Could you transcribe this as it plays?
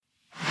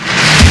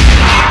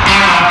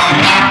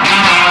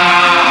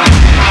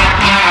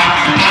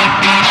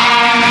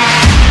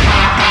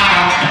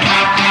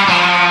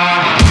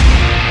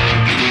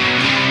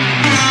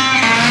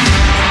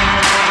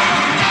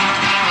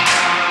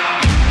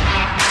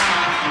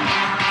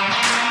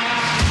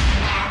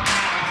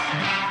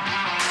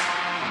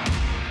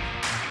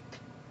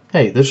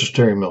Hey, this is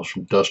Terry Mills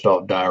from Dust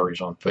Off Diaries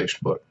on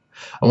Facebook.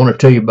 I want to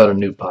tell you about a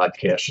new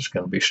podcast that's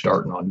going to be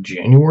starting on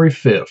January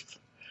 5th.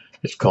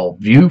 It's called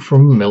View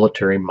from a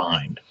Military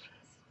Mind.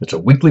 It's a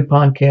weekly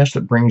podcast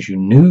that brings you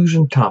news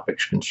and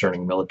topics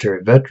concerning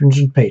military veterans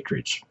and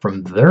patriots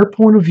from their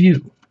point of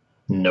view.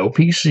 No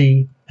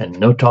PC and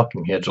no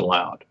talking heads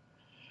allowed.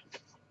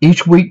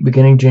 Each week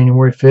beginning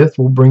January 5th,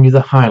 we'll bring you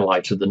the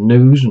highlights of the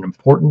news and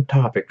important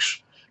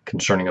topics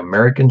concerning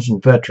Americans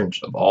and veterans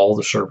of all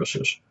the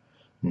services.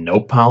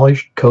 No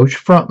polished, coached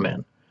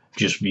frontmen,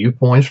 just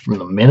viewpoints from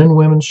the men and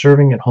women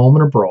serving at home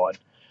and abroad,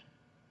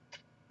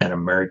 and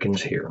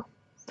Americans here.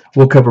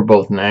 We'll cover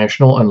both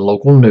national and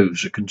local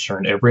news that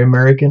concern every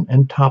American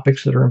and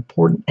topics that are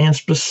important and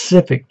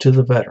specific to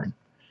the veteran.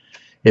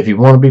 If you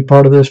want to be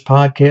part of this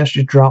podcast,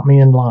 just drop me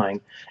in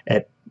line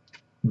at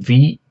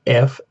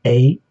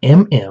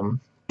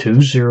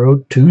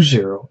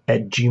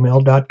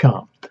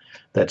vfamm2020@gmail.com.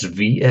 That's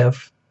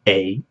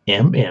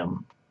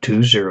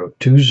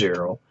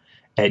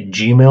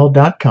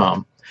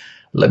vfamm2020@gmail.com.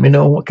 Let me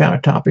know what kind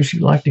of topics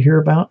you'd like to hear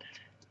about.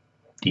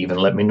 Even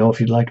let me know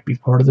if you'd like to be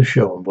part of the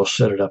show, and we'll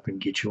set it up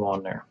and get you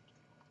on there.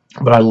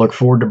 But I look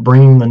forward to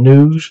bringing the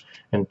news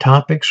and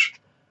topics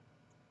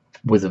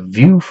with a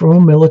view from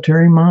a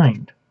military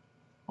mind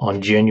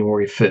on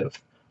January 5th.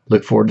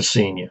 Look forward to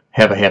seeing you.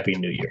 Have a happy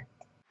new year.